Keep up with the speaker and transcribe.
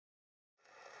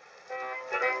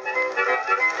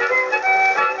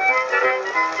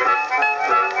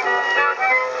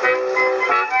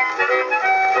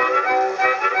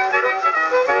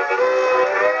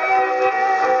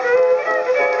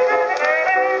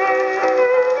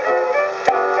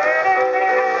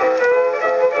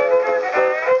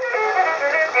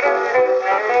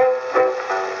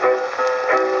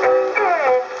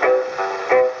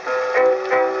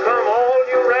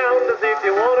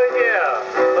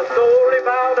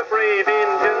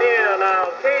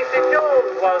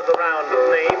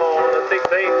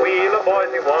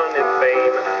boys, he won his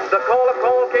fame. The caller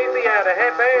called Casey at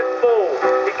 4:30.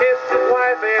 He kissed his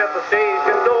wife at the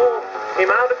station door. He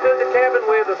mounted to the cabin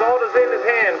with his orders in his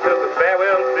hand, took a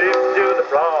farewell trip to the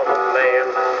promised land.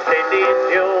 Casey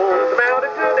Jones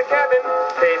mounted to the cabin.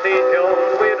 Casey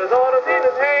Jones with his orders in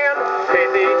his hand.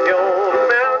 Casey Jones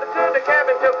mounted to the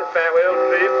cabin, took a farewell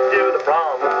trip to the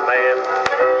promised land.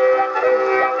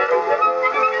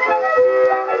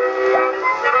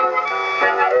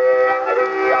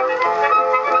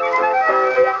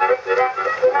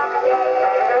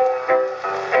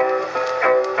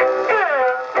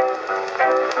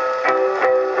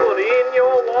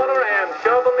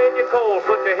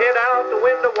 Put your head out the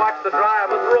window, watch the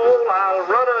drivers roll. I'll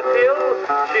run her till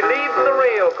she leaves the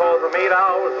rail, 'cause I'm 8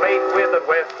 hours late with the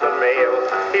Western Mail.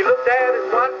 He looked at his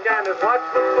watch and his watch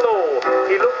was slow.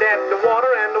 He looked at the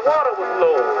water and the water was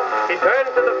low. He turned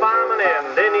to the fireman and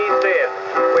then he said,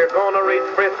 we're gonna reach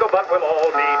Frisco, but we'll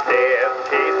all be dead.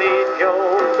 Casey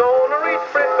Jones gonna reach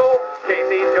Frisco.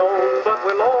 Casey Jones, but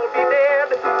we'll all be dead.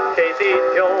 Casey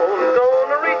Jones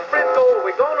gonna reach Frisco.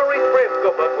 We're gonna reach Frisco,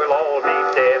 but we'll all be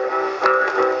dead.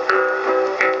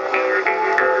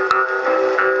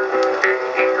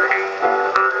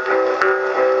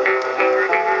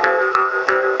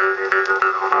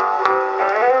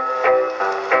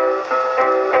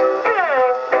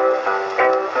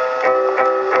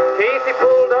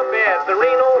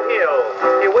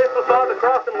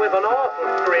 With an awful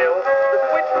thrill, the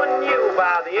switchman knew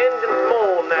by the engine's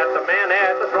moan that the man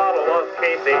at the throttle was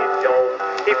Casey Jones.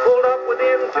 He pulled up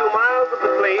within 2 miles of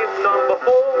the place. Number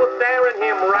 4 was staring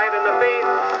him right in the face.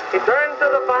 He turned to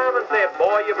the fireman and said,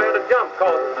 boy, you better jump,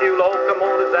 'cause the 2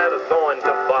 locomotives that is going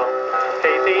to bump.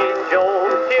 Casey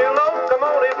Jones, 2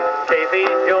 locomotives. Casey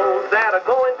Jones that are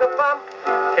going to bump.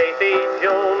 Casey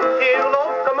Jones, 2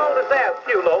 locomotives. There's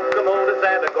 2 locomotives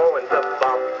that are going to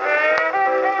bump.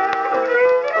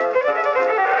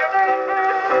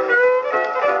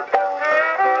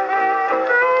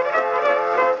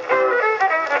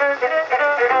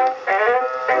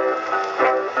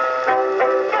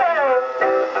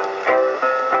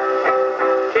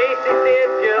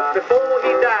 Before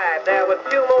he died, there were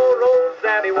 2 more roads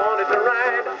that he wanted to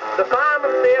ride. The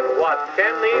fireman said, what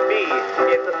can they be?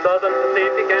 It's the Southern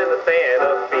Pacific and the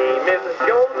Santa Fe. Mrs.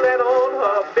 Jones sat on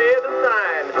her bed of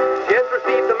sign. Just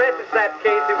received a message that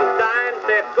Casey was dying.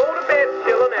 Said, go to bed,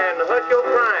 chillin', and hush your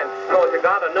crying, 'cause you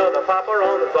got another papa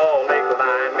on the Salt Lake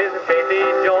line. Mrs. Casey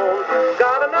Jones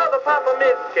got another papa,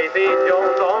 Mrs. Casey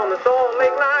Jones on the Salt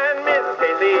Lake line.